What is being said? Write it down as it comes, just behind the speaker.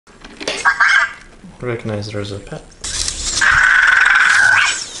recognize her as a pet.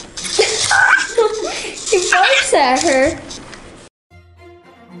 He barks at her.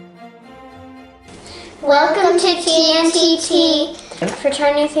 Welcome to TNTT. For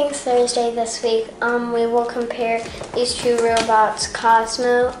Try New Things Thursday this week, we will compare these two robots,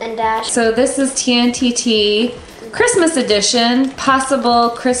 Cosmo and Dash. So this is TNTT Christmas edition, possible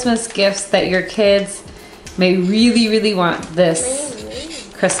Christmas gifts that your kids may really want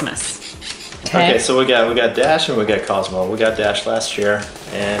this Christmas. Okay, so we got Dash and we got Cosmo. We got Dash last year,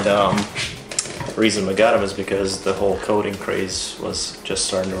 and the reason we got him is because the whole coding craze was just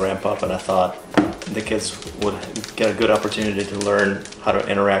starting to ramp up, and I thought the kids would get a good opportunity to learn how to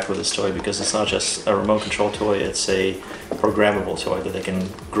interact with this toy, because it's not just a remote control toy, it's a programmable toy that they can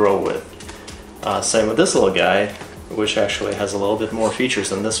grow with. Same with this little guy, which actually has a little bit more features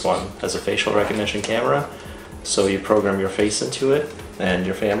than this one. It has a facial recognition camera, so you program your face into it and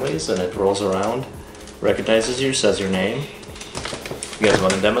your family's, and it rolls around, recognizes you, says your name. You guys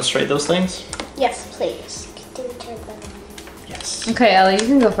want to demonstrate those things? Yes, please. Yes. Okay, Ella, you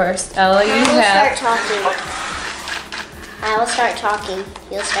can go first. Ella, you have... I will start talking.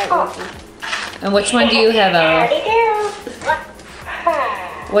 You'll start walking. And which one do you have, Ella?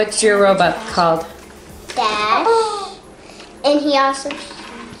 What's your robot called? Dash. And he also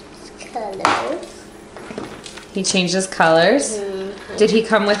changes colors. He changes colors. Mm-hmm. Did he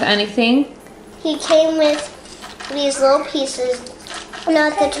come with anything? He came with these little pieces. And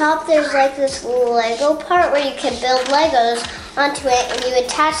at the top there's like this Lego part where you can build Legos onto it, and you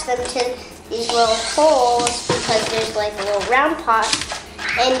attach them to these little holes because there's like a little round pot,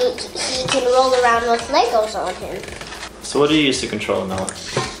 and he can roll around with Legos on him. So what do you use to control him, Ella?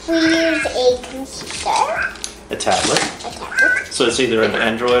 We use a computer. A tablet. A tablet. So it's either an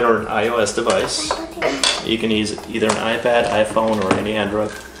Android or an iOS device. You can use either an iPad, iPhone, or any Android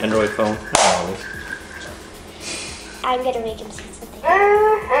phone. Oh. I'm gonna make him say something.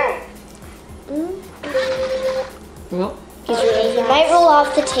 Well, He might roll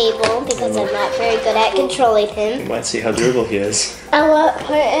off the table because I'm not very good at controlling him. You might see how durable he is. Ella,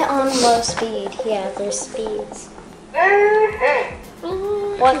 put it on low speed. Yeah, there's speeds.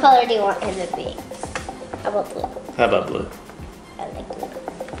 What color do you want him to be? How about blue? How about blue? I like blue.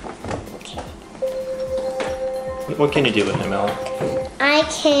 Okay. What can you do with him, Ella? I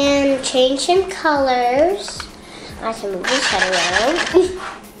can change him colors. I can move his head around.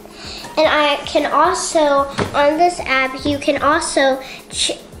 And I can also, on this app, you can also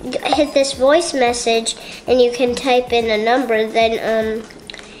hit this voice message and you can type in a number, then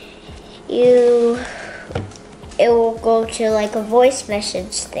it will go to like a voice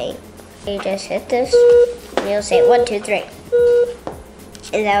message thing. You just hit this and you'll say 1, 2, 3.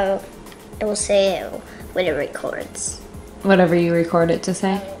 And it will say it when it records. whatever you record it to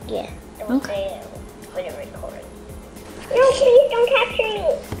say? Yeah. It will say it when it records. No, please don't capture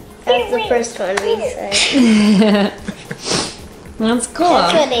me. That's the first one we said. That's cool.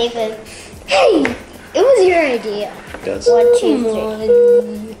 That's what Ava. Hey! It was your idea. Yes. 1, 2, 3.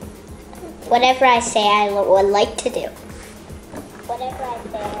 Whatever I say I would like to do. Whatever I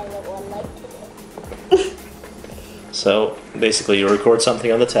say I would like to do. So basically you record something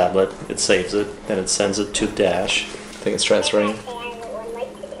on the tablet, it saves it, then it sends it to Dash. I think it's transferring.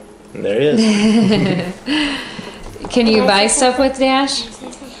 And there he is. Can you buy stuff with Dash?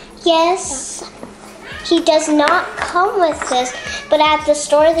 Yes. He does not come with this, but at the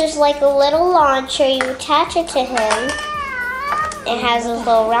store there's like a little launcher. You attach it to him. It has those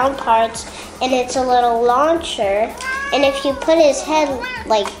little round parts, and it's a little launcher. And if you put his head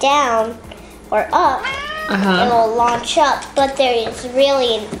like down or up, it will launch up. But there is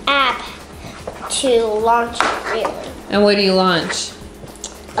really an app to launch it, really. And what do you launch?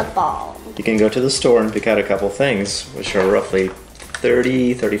 A ball. You can go to the store and pick out a couple things, which are roughly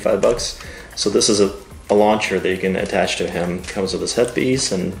 30, 35 bucks. So this is a launcher that you can attach to him. Comes with this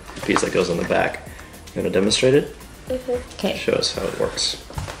headpiece and a piece that goes on the back. You want to demonstrate it? Okay. Show us how it works.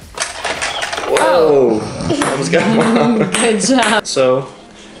 Whoa! Almost got one. Good job. So,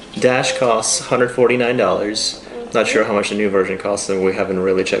 Dash costs $149. Not sure how much the new version costs, and we haven't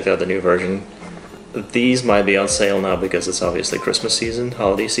really checked out the new version. These might be on sale now because it's obviously Christmas season,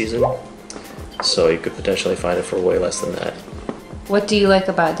 holiday season. So you could potentially find it for way less than that. What do you like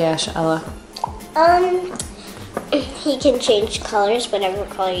about Dash, Ella? He can change colors, whatever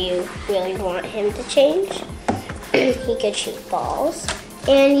color you really want him to change. He can shoot balls.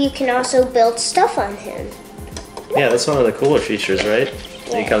 And you can also build stuff on him. Yeah, that's one of the cooler features, right?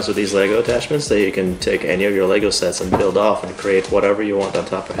 Yeah. It comes with these Lego attachments that you can take any of your Lego sets and build off and create whatever you want on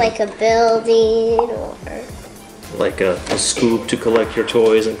top of it. Like a building or like a scoop to collect your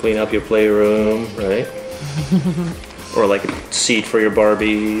toys and clean up your playroom, right? Or like a seat for your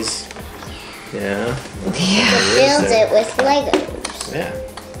Barbies. Yeah. Build it with Legos. Yeah.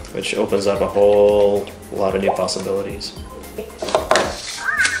 Which opens up a whole lot of new possibilities.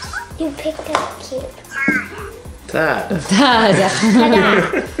 You picked up a cube. That. Ta-da.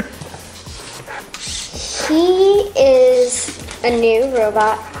 He is a new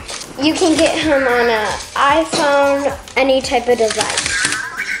robot. You can get him on an iPhone, any type of device.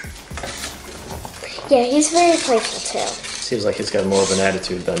 Yeah, he's very playful too. Seems like he's got more of an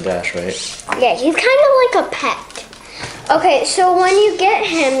attitude than Dash, right? Yeah, he's kind of like a pet. Okay, so when you get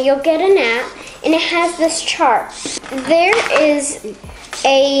him, you'll get an app, and it has this chart. There is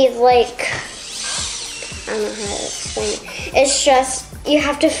a, like, I don't know how to explain it. It's just, you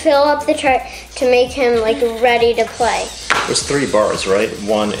have to fill up the chart to make him, like, ready to play. There's 3 bars, right?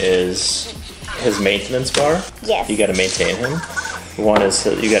 One is his maintenance bar. Yes. You gotta maintain him. One is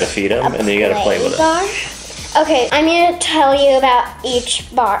you gotta feed him, and then you gotta play with bar. Okay, I'm gonna tell you about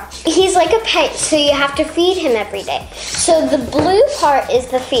each bar. He's like a pet, so you have to feed him every day. So the blue part is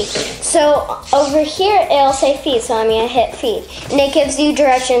the feed. So over here, it'll say feed, so I'm gonna hit feed. And it gives you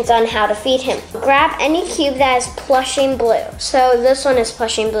directions on how to feed him. Grab any cube that is plushing blue. So this one is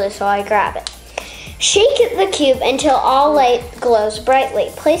plushing blue, so I grab it. Shake the cube until all light glows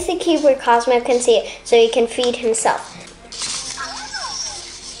brightly. Place the cube where Cosmo can see it, so he can feed himself.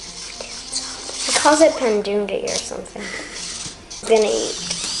 He calls it Pandundy or something. He's gonna eat.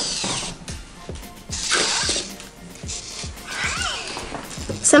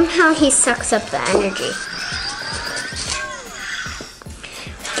 Somehow he sucks up the energy.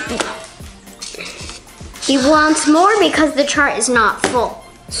 He wants more because the chart is not full.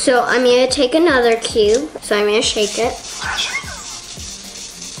 So I'm gonna take another cube. So I'm gonna shake it.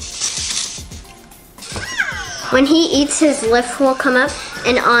 When he eats, his lift will come up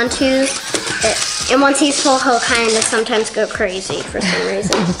and onto it. And once he's full, he'll kind of sometimes go crazy for some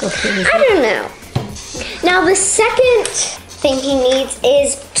reason. I don't know. Now the second thing he needs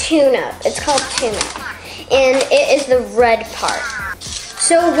is tune-up. It's called tune-up. And it is the red part.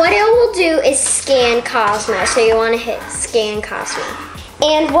 So what it will do is scan Cosmo. So you want to hit scan Cosmo.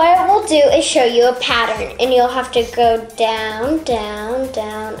 And what it will do is show you a pattern. And you'll have to go down, down,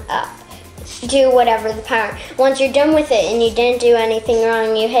 down, up. Do whatever the pattern. Once you're done with it and you didn't do anything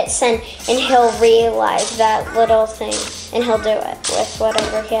wrong, you hit send and he'll realize that little thing and he'll do it with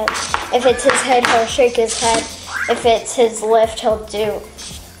whatever he has. If it's his head, he'll shake his head. If it's his lift, he'll do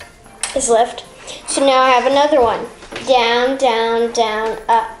his lift. So now I have another one. Down, down, down,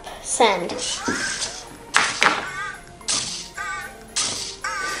 up, send.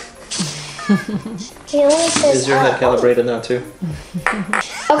 He only says Is your head calibrated now too?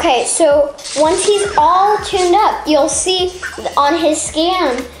 Okay, so once he's all tuned up, you'll see on his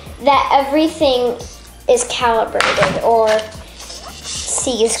scan that everything is calibrated or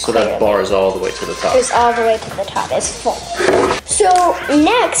sees So clearly. that bar is all the way to the top. It's all the way to the top. It's full. So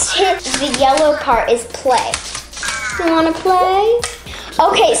next, hit the yellow part is play. You want to play?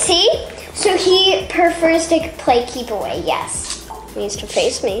 Okay, see? So he prefers to play keep away. Yes. He needs to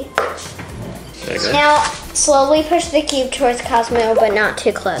face me. There you go. Now, slowly push the cube towards Cosmo, but not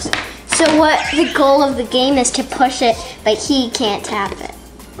too close. So what the goal of the game is to push it, but he can't tap it.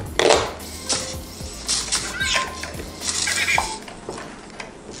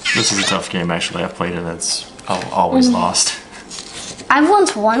 This is a tough game, actually. I've played it, it's always lost. I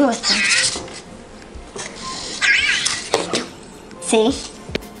once won with him. See?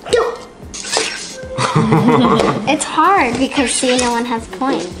 It's hard because, see, no one has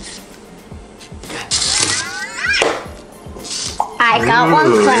points. I got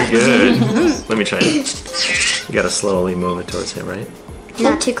one point. Very good. Let me try it. You gotta slowly move it towards him, right?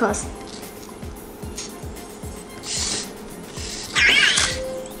 Not too close.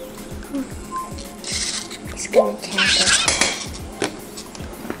 He's gonna tap it.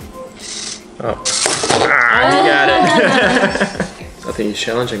 Oh. Ah, you got it. I think he's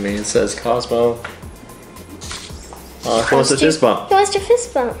challenging me and says, Cosmo. Oh, he wants a fist bump. He wants to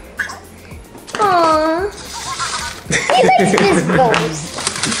fist bump. Aww. He likes fist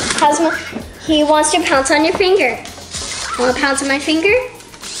bumps. Cosmo, he wants to pounce on your finger. Want to pounce on my finger?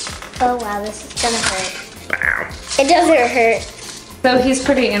 Oh wow, this is gonna hurt. Wow. It doesn't hurt. So he's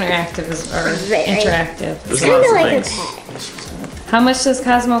pretty interactive, or Very. interactive. There's Kind lots of of like a things. pet. How much does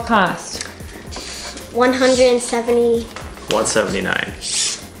Cosmo cost? 170, 179.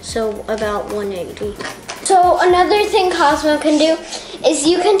 so about 180. So another thing Cosmo can do is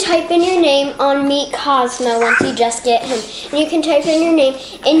you can type in your name on Meet Cosmo once you just get him. And you can type in your name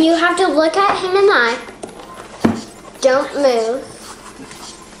and you have to look at him in the eye don't move,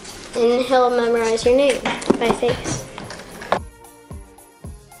 and he'll memorize your name by face.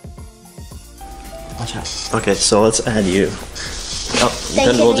 Watch out. Okay, so let's add you. Oh,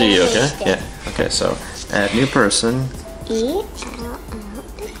 then we'll do you, okay? Yeah. Okay, so add new person. E-L-L-A.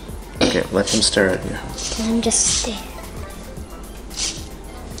 Okay, let him stare at you. And just stare.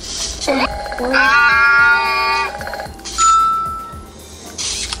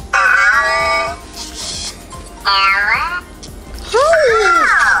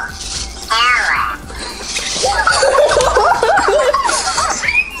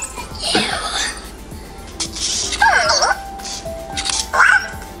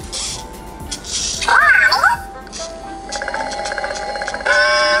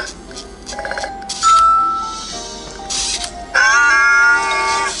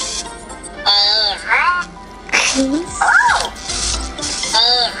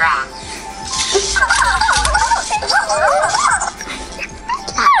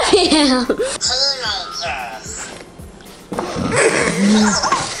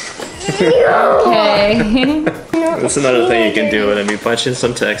 Okay. That's another thing you can do with him. You punch in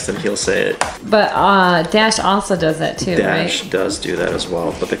some text and he'll say it. But Dash also does that too, Dash right? does do that as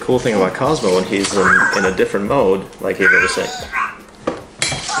well. But the cool thing about Cozmo, when he's in a different mode, like Ava was saying,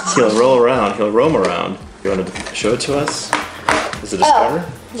 he'll roll around, he'll roam around. You want to show it to us? Is it Discover?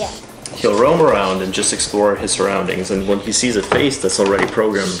 Yeah. He'll roam around and just explore his surroundings. And when he sees a face that's already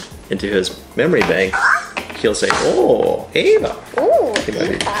programmed into his memory bank, he'll say, "Oh, Ava." Ooh. He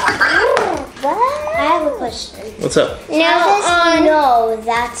might be- What? I have a question. What's up? Now does he know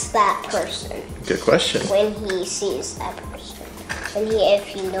that's that person Good question. when he sees that person? If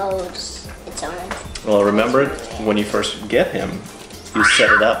he knows it's on. Well, remember when you first get him, you set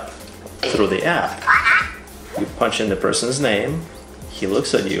it up through the app. You punch in the person's name, he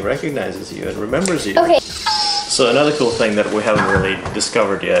looks at you, recognizes you, and remembers you. Okay. So another cool thing that we haven't really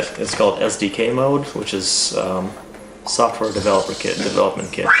discovered yet is called Sdk Mode, which is software development kit,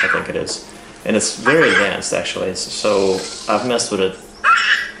 I think it is. And it's very advanced actually, so I've messed with it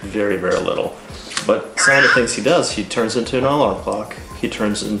very, very little. But some of the things he does, he turns into an alarm clock, he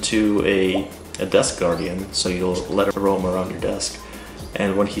turns into a desk guardian, so you'll let it roam around your desk.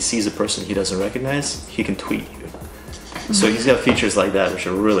 And when he sees a person he doesn't recognize, he can tweet you. So he's got features like that which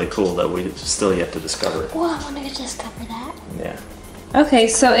are really cool that we still yet to discover. Well, I want to discover that. Yeah. Okay,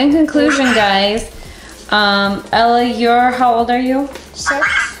 so in conclusion, guys, Ella, how old are you?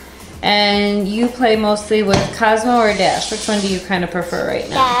 6. And you play mostly with Cozmo or Dash? Which one do you kind of prefer right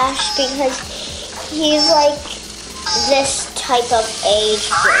now? Dash, because he's like this type of age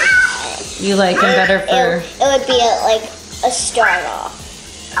group. You like him better for... It would be like a start off.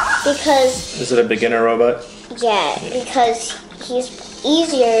 Because, Is it a beginner robot? yeah, because he's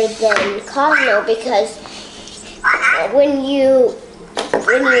easier than Cosmo, because when you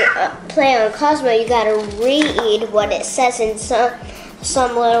play on Cosmo, you gotta read what it says, and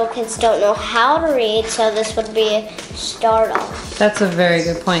some little kids don't know how to read, so this would be a start off. That's a very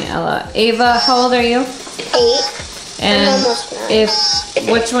good point, Ella. Ava, how old are you? 8. And I'm almost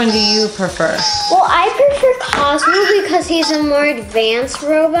 9. which one do you prefer? Well, I prefer Cosmo because he's a more advanced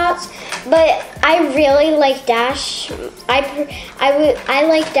robot, but I really like Dash. I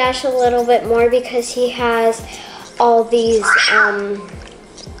like Dash a little bit more because he has all these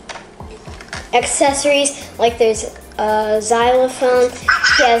accessories. Like there's a xylophone.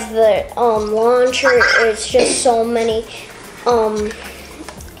 He has the launcher. It's just so many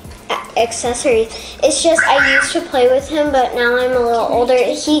accessories. It's just I used to play with him, but now I'm a little older.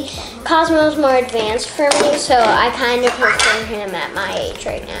 Cosmo's more advanced for me, so I kind of prefer him at my age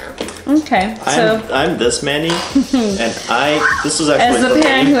right now. Okay, so I'm this many, and this was actually as the for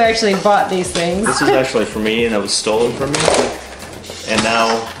parent me. who actually bought these things, This was actually for me, and it was stolen from me. And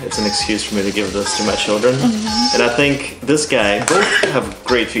now it's an excuse for me to give this to my children. And I think this guy, both have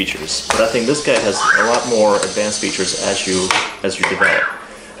great features, but I think this guy has a lot more advanced features as you develop.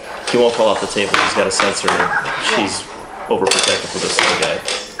 He won't fall off the table. He's got a sensor. She's overprotective with this little guy.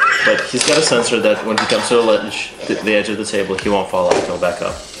 But he's got a sensor that when he comes to the edge of the table, he won't fall off. He'll back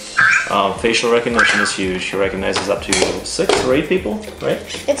up. Facial recognition is huge. He recognizes up to 6 or 8 people, right?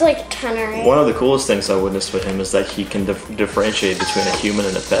 It's like 10 or 8. One of the coolest things I witnessed with him is that he can differentiate between a human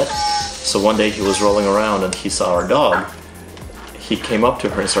and a pet. So one day he was rolling around and he saw our dog. He came up to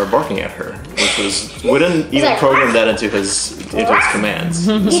her and started barking at her, which was, we didn't even program that into his commands.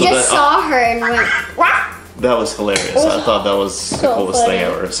 He just saw her and went, "Wah!" That was hilarious. I thought that was the coolest thing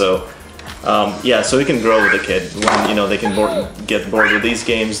ever. So, yeah, so we can grow with the kid. When, they can get bored with these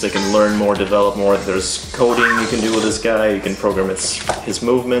games, they can learn more, develop more. There's coding you can do with this guy. You can program his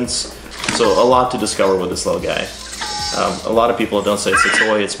movements. So a lot to discover with this little guy. A lot of people don't say it's a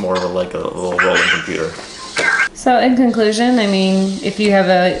toy, it's more of like a little rolling computer. So in conclusion, I mean, if you have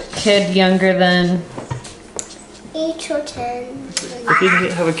a kid younger than 8 or 10. If you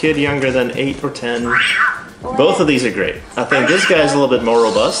have a kid younger than 8 or 10, both of these are great. I think this guy is a little bit more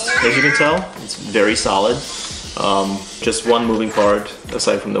robust, as you can tell. It's very solid. Just one moving part,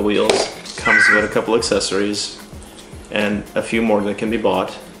 aside from the wheels. Comes with a couple accessories and a few more that can be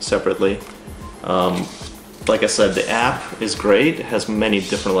bought separately. Like I said, the app is great. It has many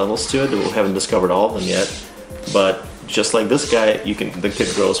different levels to it. We haven't discovered all of them yet. But just like this guy, the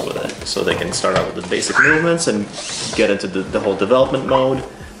kid grows with it. So they can start out with the basic movements and get into the whole development mode.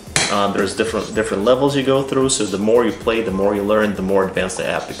 There's different levels you go through. So the more you play, the more you learn, the more advanced the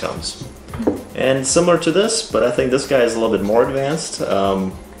app becomes. And similar to this, but I think this guy is a little bit more advanced.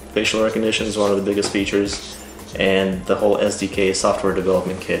 Facial recognition is one of the biggest features. And the whole SDK software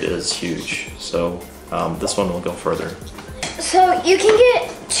development kit is huge. So this one will go further. So you can get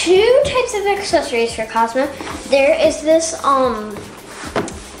 2 types of accessories for Cosmo. There is this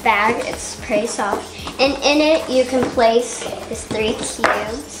bag, it's pretty soft, and in it you can place his 3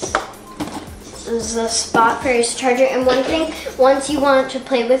 cubes. There's a spot for his charger, and one thing, once you want to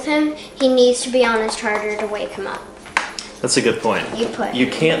play with him, he needs to be on his charger to wake him up. That's a good point. You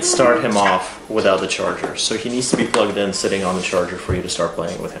can't start him off without the charger, so he needs to be plugged in, sitting on the charger for you to start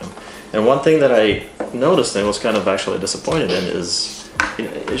playing with him. And one thing that I noticed and was kind of actually disappointed in is,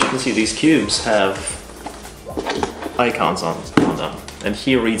 as you can see, these cubes have icons on them, and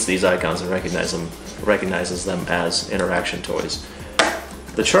he reads these icons and recognizes them as interaction toys.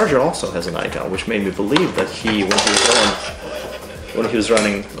 The charger also has an icon, which made me believe that when he was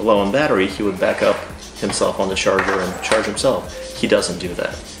running low on battery, he would back up himself on the charger and charge himself. He doesn't do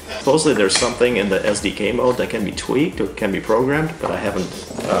that. Supposedly there's something in the SDK mode that can be tweaked or can be programmed, but I haven't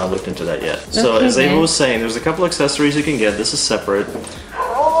looked into that yet. So as Ava was saying, there's a couple accessories you can get. This is separate.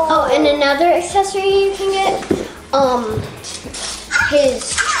 Oh, and another accessory you can get,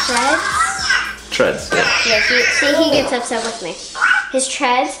 his treads. Treads, yeah. Yeah, see, he gets upset with me. His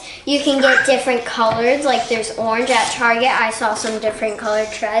treads, you can get different colors, like there's orange at Target. I saw some different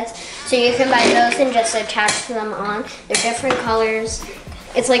colored treads. So you can buy those and just attach them on. They're different colors.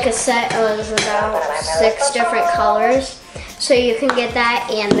 It's like a set of about 6 different colors. So you can get that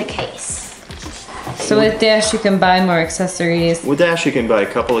and the case. So with Dash you can buy more accessories. With Dash you can buy a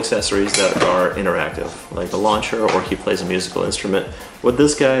couple accessories that are interactive, like the launcher, or he plays a musical instrument. With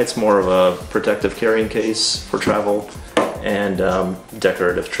this guy it's more of a protective carrying case for travel and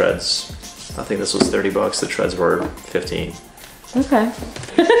decorative treads. I think this was 30 bucks, the treads were 15. Okay.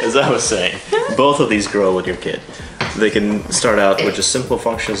 As I was saying, both of these grow with your kid. They can start out with just simple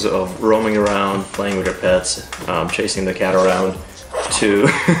functions of roaming around, playing with your pets, chasing the cat around, to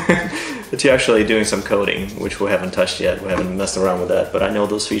to actually doing some coding, which we haven't touched yet. We haven't messed around with that, but I know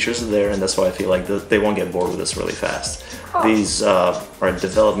those features are there, and that's why I feel like they won't get bored with this really fast. These are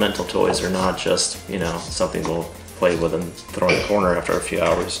developmental toys. They're not just, something they'll play with and throw in the corner after a few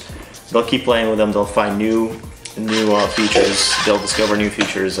hours. They'll keep playing with them. They'll find new features. They'll discover new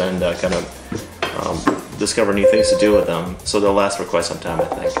features and kind of discover new things to do with them. So they'll last for quite some time, I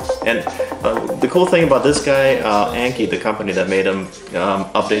think. And the cool thing about this guy, Anki, the company that made him,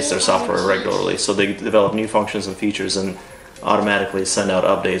 updates their software regularly. So they develop new functions and features and automatically send out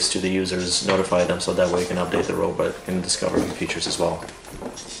updates to the users, notify them, so that way you can update the robot and discover new features as well.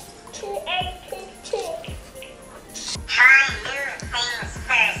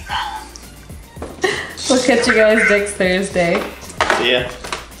 We'll catch you guys next Thursday. See ya.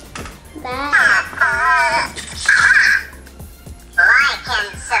 Bye. Like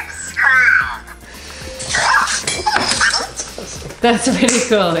and subscribe. That's pretty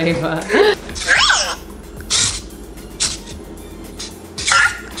cool, Ava.